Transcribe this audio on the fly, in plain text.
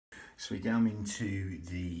So we're going into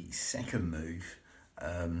the second move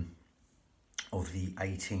of the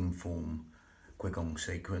 18 form qigong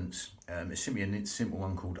sequence. It's simply a simple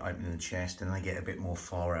one called opening the chest, and they get a bit more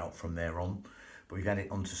far out from there on. But we've added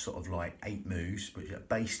onto sort of like 8 moves, but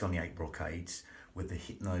based on the 8 brocades with the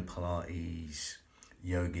hypno Pilates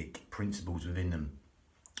yogic principles within them.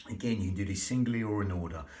 Again, you can do this singly or in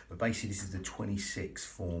order, but basically this is the 26th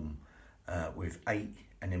form with 8,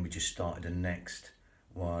 and then we just started the next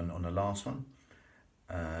one on the last one,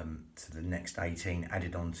 to the next 18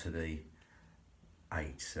 added on to the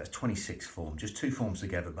 8. So that's 26 form, just 2 forms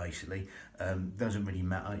together basically. Doesn't really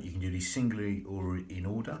matter, you can do these singly or in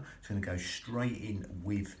order. So I'm going to go straight in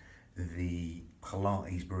with the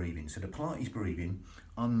Pilates breathing. So the Pilates breathing,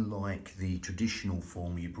 unlike the traditional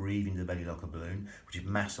form, you breathe into the belly like a balloon, which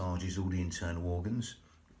massages all the internal organs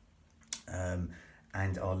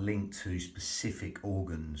and are linked to specific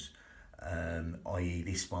organs. I.e.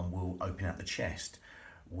 this one will open out the chest,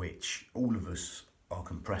 which all of us are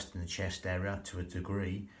compressed in the chest area to a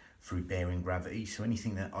degree through bearing gravity. So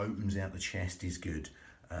anything that opens out the chest is good.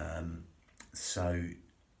 So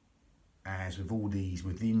as with all these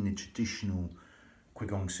within the traditional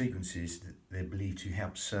qigong sequences, they're believed to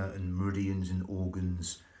help certain meridians and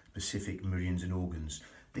organs, specific meridians and organs.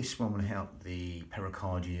 This one will help the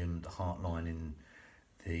pericardium, the heart lining,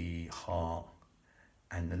 the heart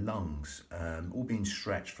and the lungs, all being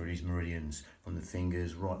stretched through these meridians from the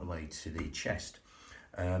fingers right the way to the chest.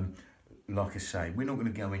 Like I say, we're not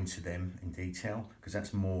going to go into them in detail because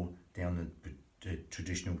that's more down the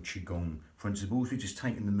traditional qigong principles. We're just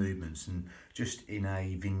taking the movements and just in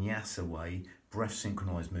a vinyasa way, breath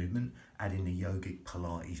synchronized movement, adding the yogic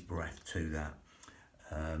Pilates breath to that.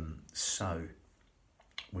 So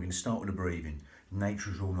we're going to start with the breathing.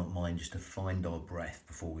 Nature's rule, not mine, just to find our breath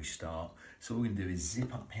before we start. So what we're going to do is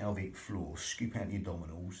zip up pelvic floor, scoop out the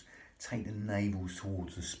abdominals, take the navel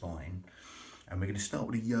towards the spine, and we're going to start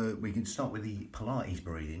with the Pilates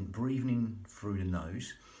breathing in through the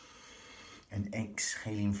nose and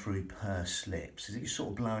exhaling through pursed lips, as if you're sort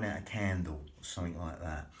of blowing out a candle or something like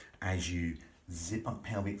that. As you zip up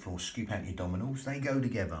pelvic floor, scoop out the abdominals, they go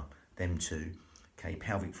together, them two. Okay,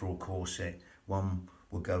 pelvic floor corset, one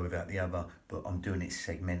will go without the other, but I'm doing it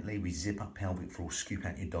segmentally. We zip up pelvic floor, scoop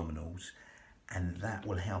out the abdominals, and that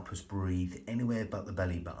will help us breathe anywhere but the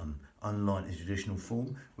belly button. Unlike the traditional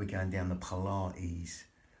form, we're going down the Pilates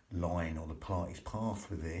line or the Pilates path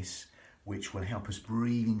with this, which will help us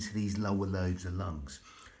breathe into these lower lobes of lungs.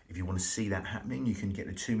 If you want to see that happening, you can get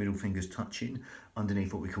the 2 middle fingers touching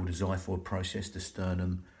underneath what we call the xiphoid process, the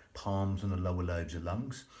sternum, palms on the lower lobes of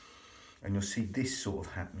lungs. And you'll see this sort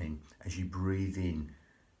of happening as you breathe in,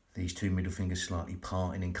 these 2 middle fingers slightly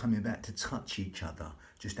parting and coming back to touch each other,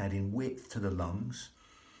 just adding width to the lungs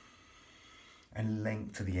and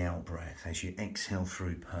length to the out breath as you exhale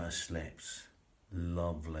through pursed lips.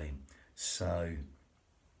 Lovely. So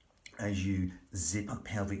as you zip up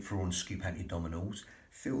pelvic floor and scoop out the abdominals,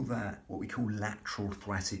 feel that, what we call lateral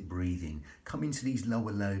thoracic breathing, come into these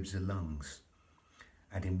lower lobes of lungs,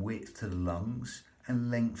 adding width to the lungs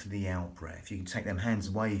and length for the out breath. You can take them hands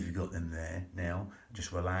away if you've got them there now.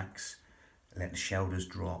 Just relax, let the shoulders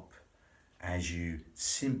drop. As you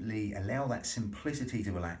simply allow that simplicity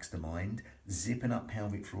to relax the mind, zipping up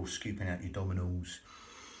pelvic floor, scooping out your abdominals,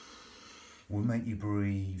 will make you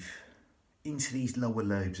breathe into these lower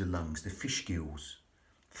lobes of lungs, the fish gills,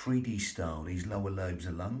 3D style, these lower lobes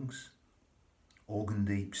of lungs, organ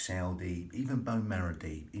deep, cell deep, even bone marrow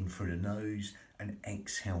deep, in through the nose and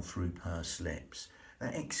exhale through pursed lips.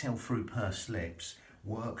 That exhale through pursed lips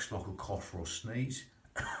works like a cough or a sneeze,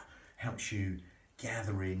 helps you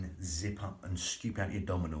gather in, zip up and scoop out your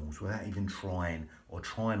abdominals without even trying, or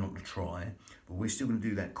try not to try, but we're still going to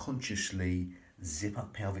do that consciously. Zip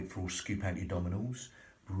up pelvic floor, scoop out your abdominals,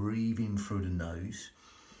 breathe in through the nose,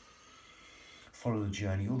 follow the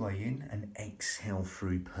journey all the way in and exhale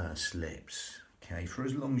through pursed lips. Okay, for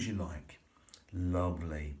as long as you like.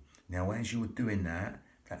 Lovely. Now as you're doing that,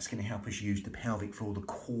 that's going to help us use the pelvic floor, the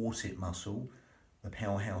quartet muscle, the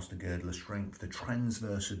powerhouse, the girdle strength, the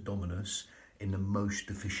transverse abdominis in the most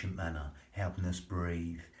efficient manner, helping us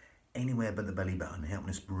breathe anywhere but the belly button, helping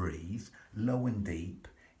us breathe low and deep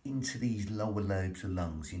into these lower lobes of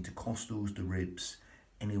lungs, intercostals, the ribs,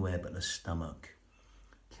 anywhere but the stomach.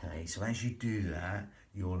 Okay, so as you do that,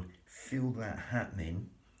 you'll feel that happening,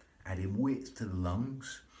 adding width to the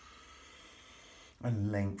lungs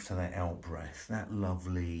and length to that out breath, that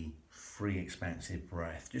lovely free expansive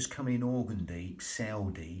breath, just coming in organ deep, cell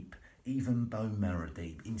deep, even bone marrow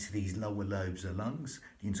deep into these lower lobes of lungs,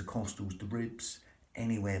 the intercostals, the ribs,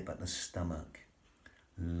 anywhere but the stomach.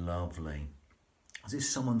 Lovely. Is this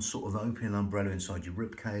someone sort of opening an umbrella inside your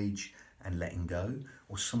rib cage and letting go,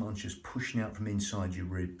 or someone just pushing out from inside your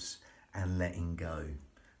ribs and letting go?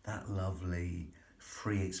 That lovely,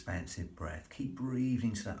 free, expansive breath. Keep breathing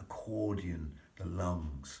into that accordion, the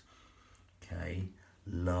lungs. Okay,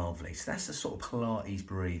 lovely. So that's the sort of Pilates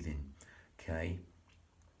breathing. Okay,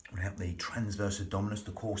 will help the transverse abdominis,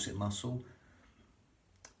 the corset muscle,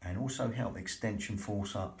 and also help extension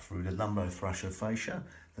force up through the lumbothoracic fascia,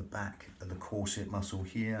 the back of the corset muscle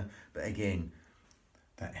here. But again,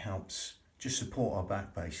 that helps just support our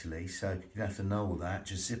back basically. So you don't have to know all that.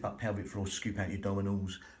 Just zip up pelvic floor, scoop out your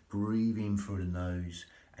abdominals, breathe in through the nose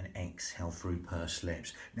and exhale through pursed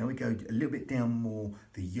lips. Now we go a little bit down more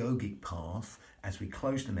the yogic path as we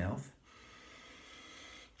close the mouth.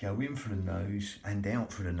 Go in through the nose and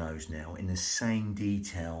out through the nose now in the same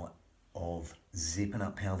detail of zipping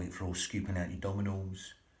up pelvic floor, scooping out your abdominals,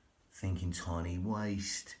 thinking tiny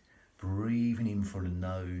waist, breathing in through the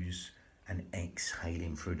nose and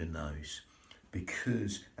exhaling through the nose.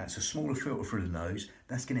 Because that's a smaller filter through the nose,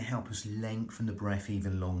 that's going to help us lengthen the breath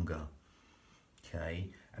even longer. Okay,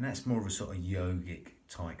 and that's more of a sort of yogic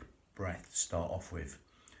type breath to start off with.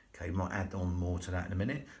 Okay, we might add on more to that in a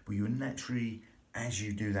minute, but you'll naturally, as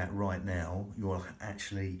you do that right now, you'll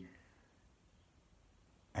actually,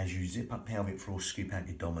 as you zip up pelvic floor, scoop out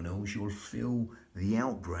your abdominals, you'll feel the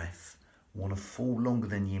out breath want to fall longer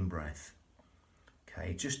than the in breath.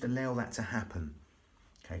 Okay, just allow that to happen.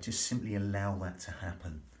 Okay, just simply allow that to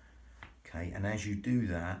happen. Okay, and as you do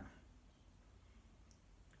that,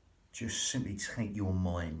 just simply take your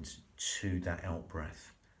mind to that out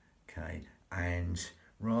breath. Okay, and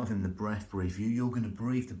rather than the breath breathe you, you're going to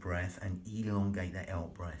breathe the breath and elongate that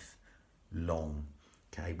out breath long.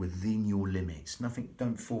 Okay, within your limits. Nothing,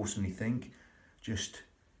 don't force anything. Just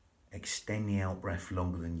extend the out breath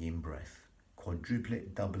longer than the in breath. Quadruple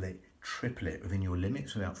it, double it, triple it within your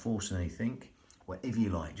limits without forcing anything. Whatever you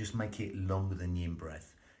like, just make it longer than the in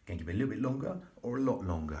breath. Again, give it a little bit longer or a lot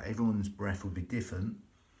longer. Everyone's breath will be different.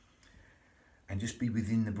 And just be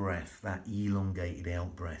within the breath, that elongated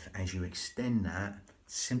out breath. As you extend that,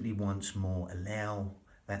 simply once more allow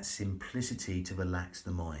that simplicity to relax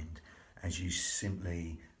the mind. As you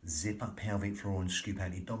simply zip up pelvic floor and scoop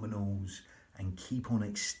out the abdominals and keep on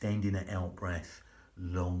extending that out breath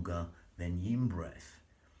longer than the in breath.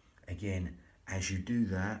 Again, as you do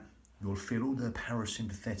that, you'll feel all the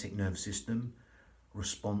parasympathetic nervous system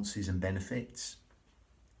responses and benefits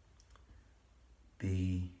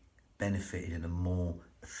be benefited in a more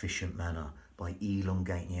efficient manner by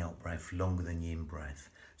elongating the out breath longer than the in breath.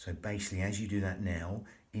 So basically, as you do that now,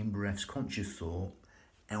 in breath's conscious thought,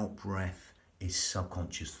 out breath is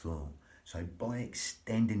subconscious thought. So by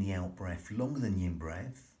extending the out breath longer than the in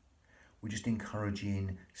breath, we're just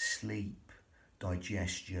encouraging sleep,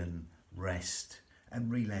 digestion, rest and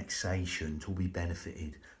relaxation to be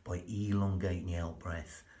benefited by elongating the out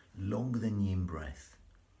breath longer than the in breath.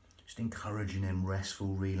 Just encouraging them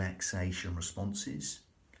restful relaxation responses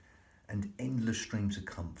and endless streams of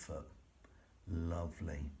comfort.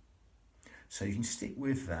 Lovely. So you can stick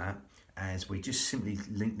with that as we just simply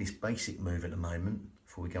link this basic move at the moment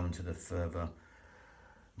before we go into the further,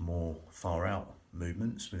 more far out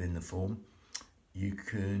movements within the form. You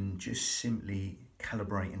can just simply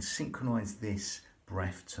calibrate and synchronize this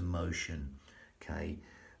breath to motion. Okay,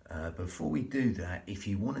 before we do that, if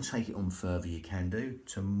you want to take it on further, you can do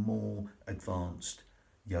to more advanced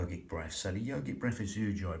yogic breath. So the yogic breath is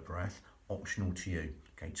Ujjayi breath, optional to you.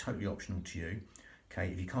 Okay, totally optional to you.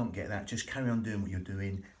 Okay, if you can't get that, just carry on doing what you're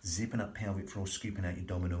doing, zipping up pelvic floor, scooping out your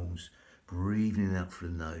abdominals, breathing in out through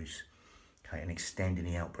the nose. Okay, and extending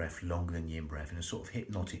the out breath longer than the in breath in a sort of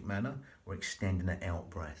hypnotic manner. We're extending the out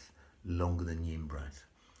breath longer than the in breath.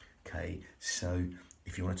 Okay, so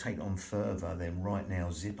if you want to take it on further, then right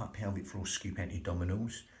now, zip up pelvic floor, scoop out your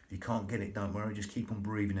abdominals. If you can't get it, don't worry, just keep on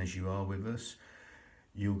breathing as you are with us.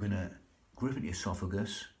 You're going to grip at the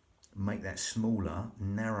esophagus, make that smaller,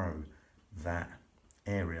 narrow that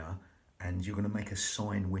area, and you're going to make a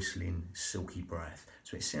sign whistling silky breath.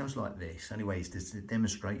 So it sounds like this. Anyways, to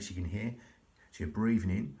demonstrate so you can hear. So you're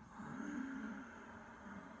breathing in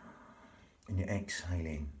and you're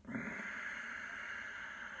exhaling.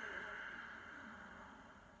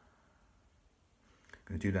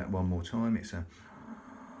 Going to do that one more time. It's a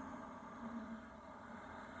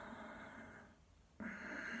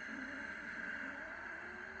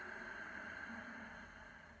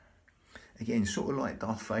again, sort of like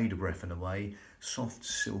Darth Vader breath in a way, soft,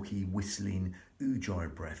 silky, whistling,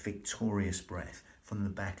 Ujjayi breath, victorious breath from the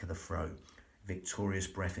back of the throat. Victorious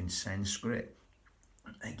breath in Sanskrit.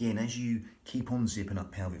 Again, as you keep on zipping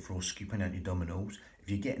up pelvic floor, scooping out your abdominals, If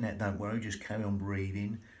you're getting that, don't worry, just carry on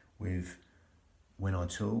breathing with when I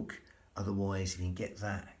talk. Otherwise, if you can get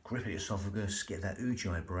that grip of the esophagus, get that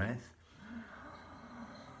ujjayi breath.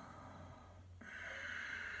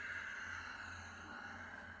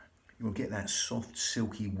 You'll get that soft,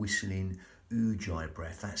 silky, whistling ujjayi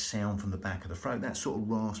breath, that sound from the back of the throat, that sort of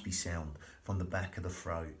raspy sound from the back of the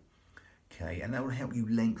throat. Okay, and that will help you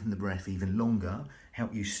lengthen the breath even longer,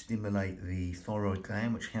 help you stimulate the thyroid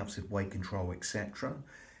gland, which helps with weight control, etc.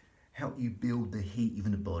 Help you build the heat in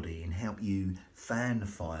the body and help you fan the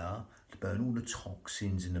fire to burn all the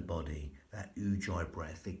toxins in the body. That ujjayi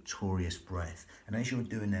breath, victorious breath. And as you're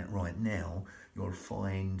doing that right now, you'll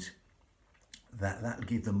find that that'll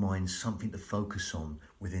give the mind something to focus on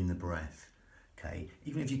within the breath. Okay,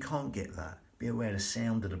 even if you can't get that, be aware of the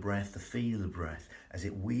sound of the breath, the feel of the breath, as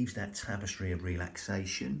it weaves that tapestry of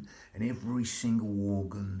relaxation in every single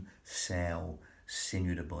organ, cell,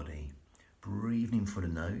 sinew of the body. Breathing in through the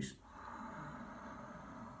nose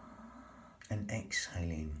and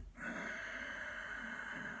exhaling.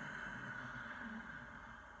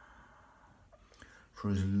 For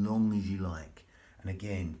as long as you like. And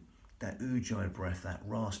again, that ujjayi breath, that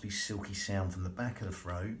raspy, silky sound from the back of the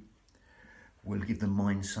throat, will give the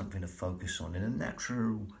mind something to focus on in a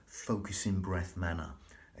natural, focusing breath manner.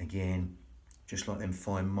 Again, just like them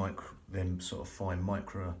sort of fine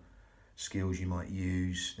micro skills you might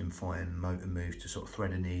use, them fine motor moves to sort of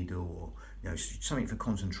thread a needle, or something for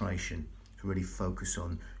concentration to really focus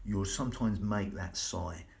on. You'll sometimes make that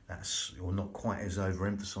sigh. You're not quite as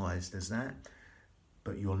overemphasized as that,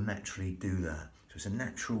 but you'll naturally do that. So it's a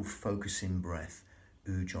natural focusing breath,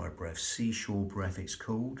 ujjayi breath, seashore breath it's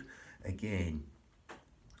called. Again,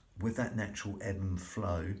 with that natural ebb and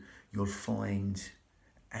flow, you'll find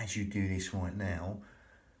as you do this right now,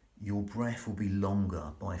 your breath will be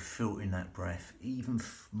longer by filtering that breath even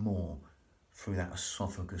more through that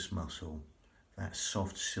esophagus muscle. That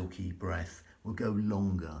soft, silky breath will go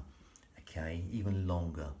longer, okay, even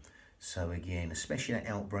longer. So again, especially that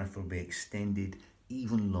out breath will be extended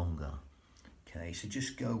even longer. Okay, so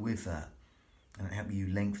just go with that and it'll help you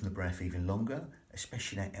lengthen the breath even longer,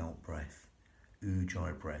 especially that out breath,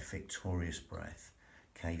 ujjayi breath, victorious breath.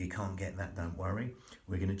 Okay, if you can't get that, don't worry.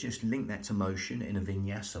 We're going to just link that to motion in a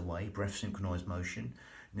vinyasa way, breath synchronized motion.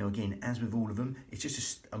 Now again, as with all of them, it's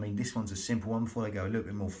just, this one's a simple one before they go a little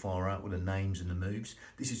bit more far out with the names and the moves.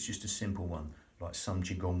 This is just a simple one, like some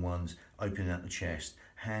qigong ones, opening up the chest.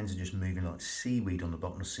 Hands are just moving like seaweed on the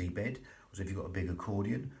bottom of the seabed, as if you've got a big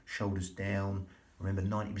accordion, shoulders down. Remember,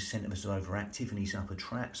 90% of us are overactive in these upper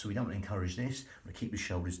traps, so we don't want to encourage this. We're going to keep the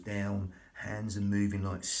shoulders down, hands are moving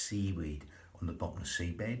like seaweed on the bottom of the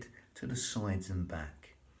seabed to the sides and back.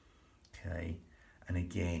 Okay, and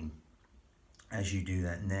again, as you do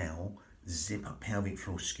that now, zip up pelvic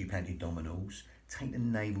floor, scoop out your abdominals, take the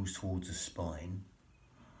navels towards the spine,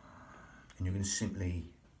 and you're going to simply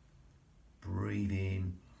breathe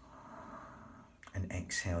in and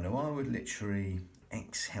exhale. Now I would literally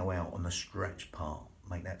exhale out on the stretch part,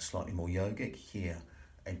 make that slightly more yogic here.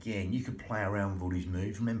 Again, you could play around with all these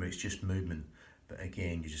moves. Remember, it's just movement, but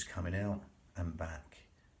again, you're just coming out and back.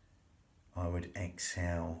 I would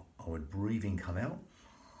exhale, I would breathe in, come out.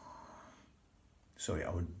 Sorry,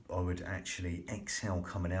 I would actually exhale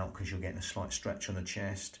coming out because you're getting a slight stretch on the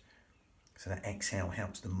chest. So that exhale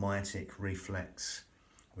helps the myotic reflex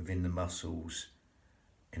within the muscles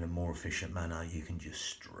in a more efficient manner. You can just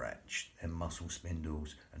stretch them muscle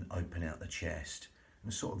spindles and open out the chest.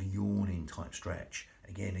 And a sort of yawning type stretch.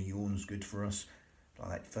 Again, a yawn's good for us. Like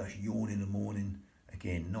that first yawn in the morning.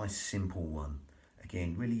 Again, nice simple one.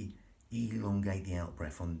 Again, really elongate the out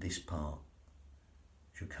breath on this part.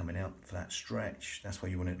 As you're coming out for that stretch, that's why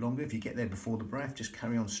you want it longer. If you get there before the breath, just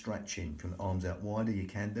carry on stretching. From the arms out wider, you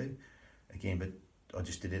can do. Again, but I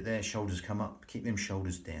just did it there. Shoulders come up, keep them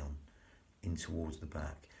shoulders down in towards the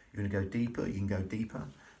back. You're going to go deeper, you can go deeper.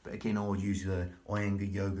 But again, I would use the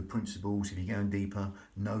Iyengar yoga principles. If you're going deeper,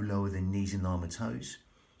 no lower than knees in line with toes.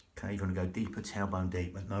 Okay, if you want to go deeper, tailbone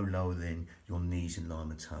deep, but no lower than your knees in line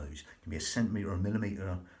with toes. It can be a centimetre, a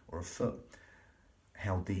millimetre, or a foot.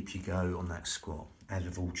 How deep you go on that squat. As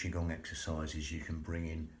with all qigong exercises, you can bring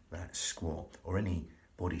in that squat or any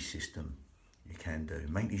body system you can do.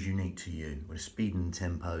 Make these unique to you with a speed and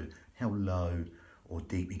tempo, how low or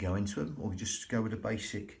deep you go into them, or just go with a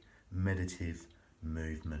basic meditative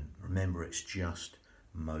movement. Remember, it's just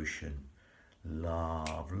motion.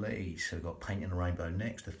 Lovely. So we've got painting the rainbow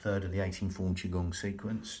next, the third of the 18 form qigong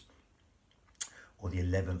sequence, or the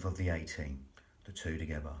 11th of the 18, the two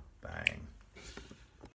together. Bang.